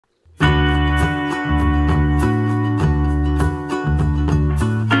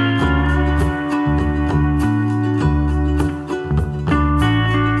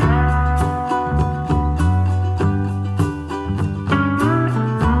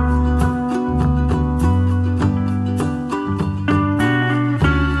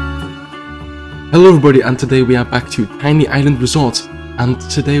Hello everybody, and today we are back to Tiny Island Resort, and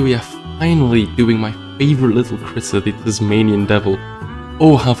today we are finally doing my favourite little critter, the Tasmanian Devil.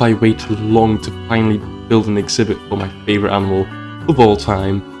 Oh, have I waited long to finally build an exhibit for my favourite animal of all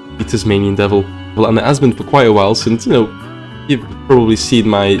time, the Tasmanian Devil. Well, and it has been for quite a while since, you've probably seen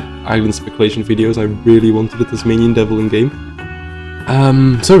my island speculation videos. I really wanted a Tasmanian Devil in game.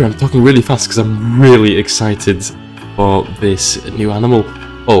 Sorry, I'm talking really fast because I'm really excited for this new animal.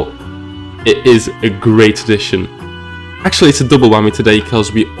 Oh, it is a great addition. Actually, it's a double whammy today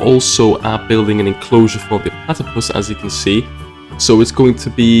because we also are building an enclosure for the platypus, as you can see. So it's going to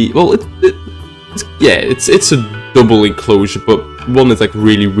be, well, it's a double enclosure, but one is like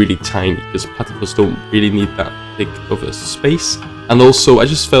really tiny because platypus don't really need that big of a space. And also, I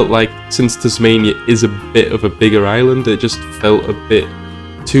just felt like since Tasmania is a bit of a bigger island, it just felt a bit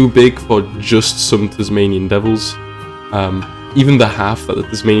too big for just some Tasmanian Devils. Even the half that the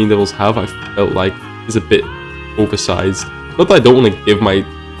Tasmanian Devils have, I felt like is a bit oversized. Not that I don't want to give my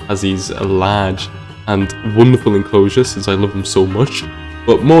Tazzies a large and wonderful enclosure since I love them so much,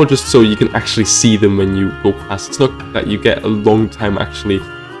 but more just so you can actually see them when you go past. It's not that you get a long time actually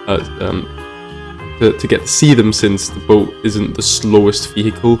to get to see them since the boat isn't the slowest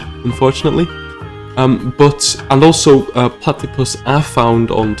vehicle, unfortunately. And also platypus are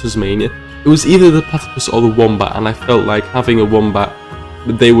found on Tasmania. It was either the platypus or the wombat, and I felt like having a wombat,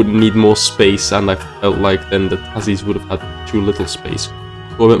 they would need more space, and I felt like then the Tazzies would have had too little space.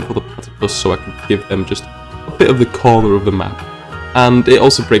 So I went for the platypus so I could give them just a bit of the corner of the map. And it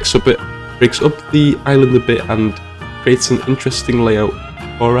also breaks up the island a bit and creates an interesting layout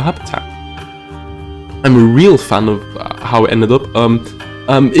for a habitat. I'm a real fan of how it ended up.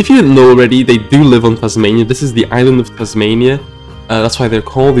 If you didn't know already, they do live on Tasmania. This is the island of Tasmania. That's why they're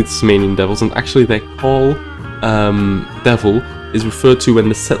called the Tasmanian Devils, and actually their call, devil, is referred to when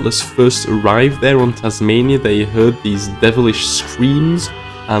the settlers first arrived there on Tasmania. They heard these devilish screams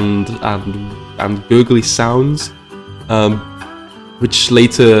and gurgly sounds, which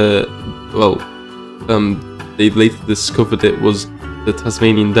later, they later discovered it was the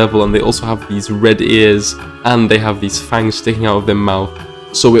Tasmanian Devil, and they also have these red ears, and they have these fangs sticking out of their mouth,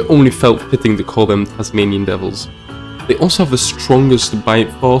 so it only felt fitting to call them Tasmanian Devils. They also have the strongest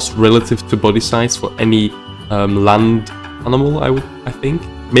bite force relative to body size for any land animal, I think.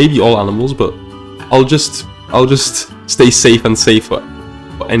 Maybe all animals, but I'll just stay safe and say for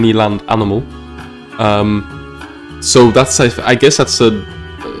any land animal. So that's, I guess that's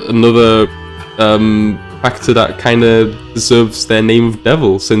another factor that kind of deserves their name of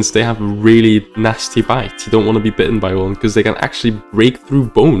devil, since they have a really nasty bite. You don't want to be bitten by one because they can actually break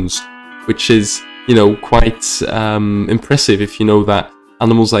through bones, which is, quite impressive if you know that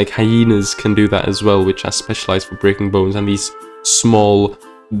animals like hyenas can do that as well, which are specialized for breaking bones, and these small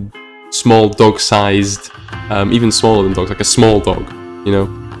dog-sized, even smaller than dogs, like a small dog,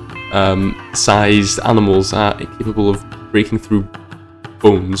 sized animals are capable of breaking through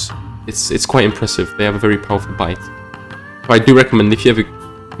bones. It's quite impressive. They have a very powerful bite. So I do recommend, if you ever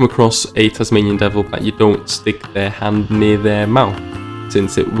come across a Tasmanian Devil, that you don't stick their hand near their mouth,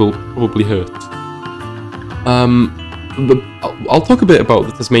 since it will probably hurt. I'll talk a bit about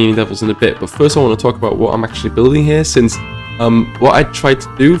the Tasmanian Devils in a bit, but first I want to talk about what I'm actually building here, since what I tried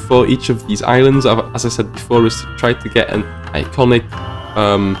to do for each of these islands, as I said before, is to try to get an iconic,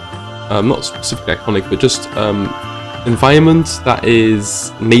 not specifically iconic, but just environment that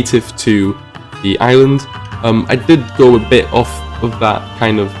is native to the island. I did go a bit off of that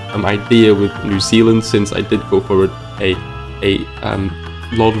kind of idea with New Zealand, since I did go for a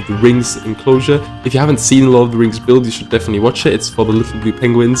Lord of the Rings enclosure. If you haven't seen Lord of the Rings build, you should definitely watch it. It's for the little blue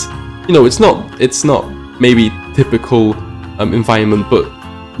penguins. It's not maybe typical environment, but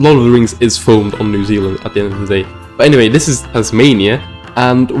Lord of the Rings is filmed on New Zealand at the end of the day. But anyway, this is Tasmania,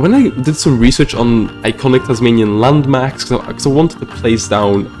 and when I did some research on iconic Tasmanian landmarks, because I wanted to place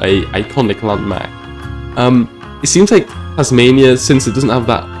down a iconic landmark, it seems like Tasmania, since it doesn't have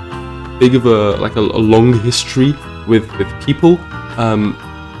that big of a long history with people,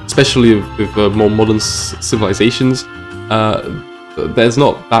 especially with more modern civilizations, there's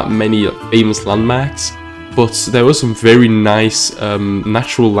not that many famous landmarks, but there were some very nice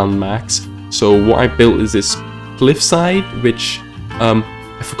natural landmarks. So what I built is this cliffside, which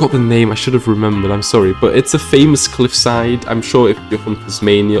I forgot the name, I should have remembered, I'm sorry, but it's a famous cliffside. I'm sure if you're from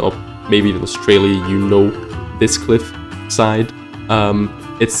Tasmania or maybe even Australia, you know this cliffside.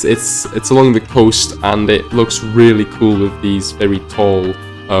 It's along the coast, and it looks really cool with these very tall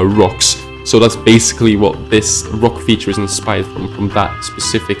rocks. So that's basically what this rock feature is inspired from that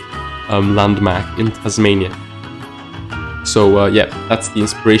specific landmark in Tasmania. So yeah, that's the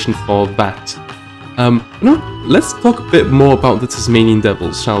inspiration for that. Let's talk a bit more about the Tasmanian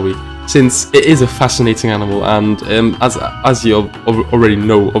Devils, shall we? Since it is a fascinating animal, and as you already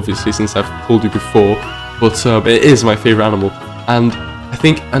know, obviously, since I've told you before, but it is my favourite animal. And I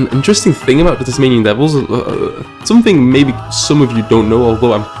think an interesting thing about the Tasmanian Devils, something maybe some of you don't know,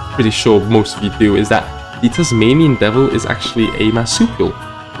 although I'm pretty sure most of you do, is that the Tasmanian Devil is actually a marsupial.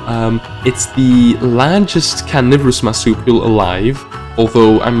 It's the largest carnivorous marsupial alive,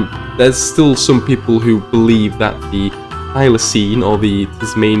 although there's still some people who believe that the thylacine, or the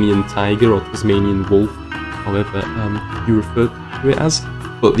Tasmanian tiger, or Tasmanian wolf, however you refer to it as.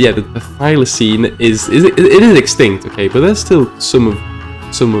 But yeah, the thylacine is extinct, okay, but there's still some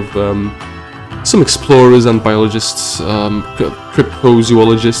explorers and biologists,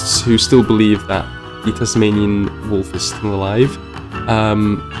 cryptozoologists, who still believe that the Tasmanian wolf is still alive.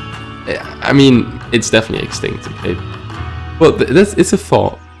 I mean, it's definitely extinct, okay, but it's a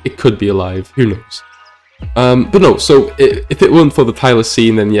thought. It could be alive, who knows. But no, so if it weren't for the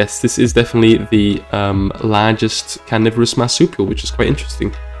thylacine, then yes, this is definitely the largest carnivorous marsupial, which is quite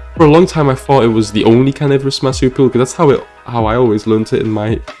interesting. For a long time I thought it was the only carnivorous marsupial, because that's how I always learnt it in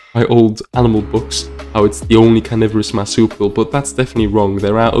my old animal books, how it's the only carnivorous marsupial, but that's definitely wrong.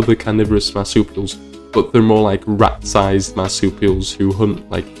 There are other carnivorous marsupials, but they're more like rat-sized marsupials who hunt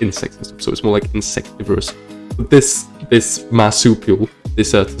like insects and stuff, so it's more like insectivorous. But this marsupial,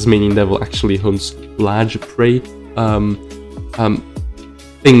 this Tasmanian Devil, actually hunts larger prey,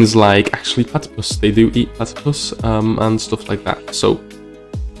 things like actually platypus. They do eat platypus and stuff like that. So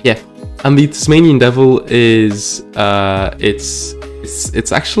yeah, and the Tasmanian Devil is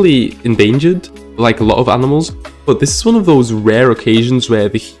it's actually endangered, like a lot of animals. But this is one of those rare occasions where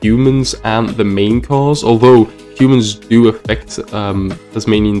the humans aren't the main cause, although humans do affect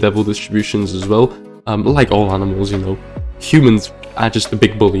Tasmanian Devil distributions as well. Like all animals, you know, humans are just the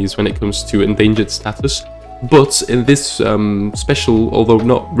big bullies when it comes to endangered status. But in this special, although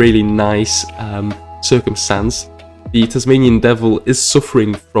not really nice circumstance, the Tasmanian Devil is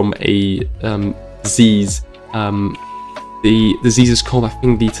suffering from a disease. The disease is called, I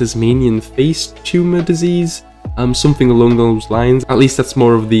think, the Tasmanian Facial Tumor Disease, something along those lines. At least that's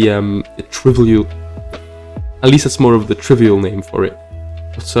more of the trivial. At least that's more of the trivial name for it.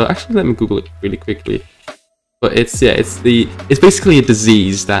 So actually, let me Google it really quickly. But it's basically a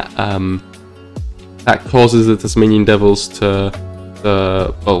disease that that causes the Tasmanian Devils to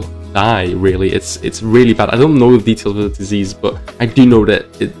well, die. Really, it's really bad. I don't know the details of the disease, but I do know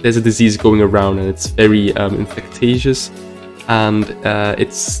that there's a disease going around, and it's very infectious, and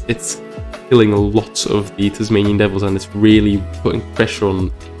it's killing a lot of the Tasmanian Devils, and it's really putting pressure on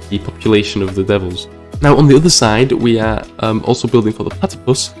the population of the devils. Now, on the other side, we are also building for the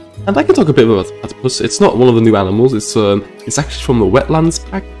platypus, and I can talk a bit about the platypus. It's not one of the new animals. It's actually from the wetlands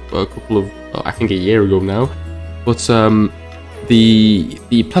pack a couple of, I think, a year ago now. But the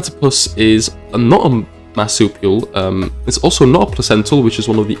platypus is not a marsupial. It's also not a placental, which is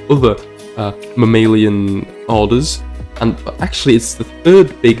one of the other mammalian orders. And actually, it's the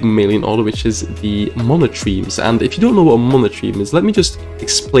third big mammalian order, which is the monotremes. And if you don't know what a monotreme is, let me just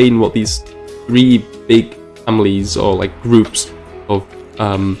explain what these three big families, or like groups of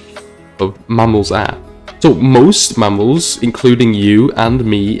mammals are. So most mammals, including you and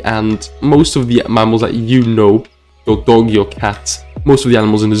me, and most of the mammals that you know, your dog, your cat, most of the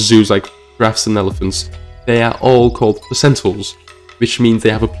animals in the zoos like giraffes and elephants, they are all called placentals, which means they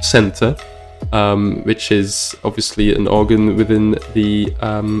have a placenta, which is obviously an organ within the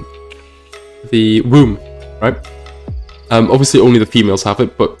womb, right? Obviously only the females have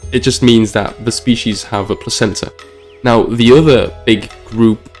it, but it just means that the species have a placenta. Now, the other big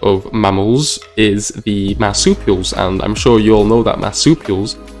group of mammals is the marsupials, and I'm sure you all know that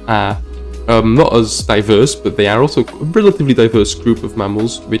marsupials are not as diverse, but they are also a relatively diverse group of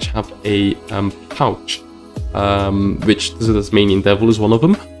mammals which have a pouch, which the Tasmanian Devil is one of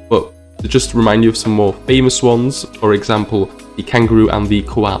them. But to just remind you of some more famous ones, for example, the kangaroo and the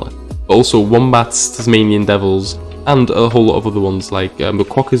koala. But also wombats, Tasmanian Devils, and a whole lot of other ones like the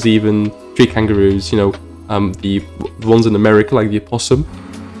quokkas, even tree kangaroos, you know, the ones in America like the opossum.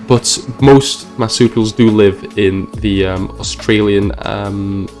 But most marsupials do live in the Australian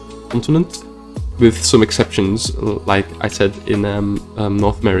continent, with some exceptions, like I said, in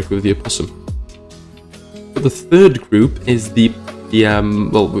North America with the opossum. But the third group is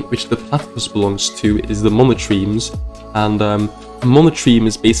which the platypus belongs to, is the monotremes. And a monotreme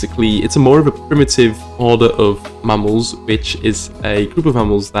is basically, it's a more of a primitive order of mammals, which is a group of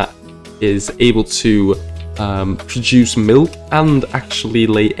mammals that is able to produce milk and actually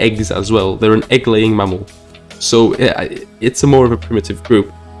lay eggs as well. They're an egg-laying mammal, so it's a more of a primitive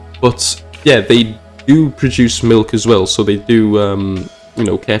group. But yeah, they do produce milk as well, so they do, you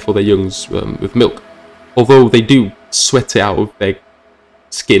know, care for their youngs with milk. Although they do sweat it out of their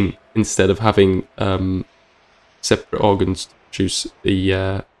skin instead of having separate organs to produce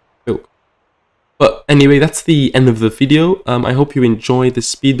the milk. But anyway, that's the end of the video. I hope you enjoy this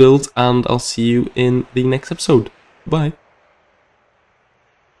speed build, and I'll see you in the next episode. Bye.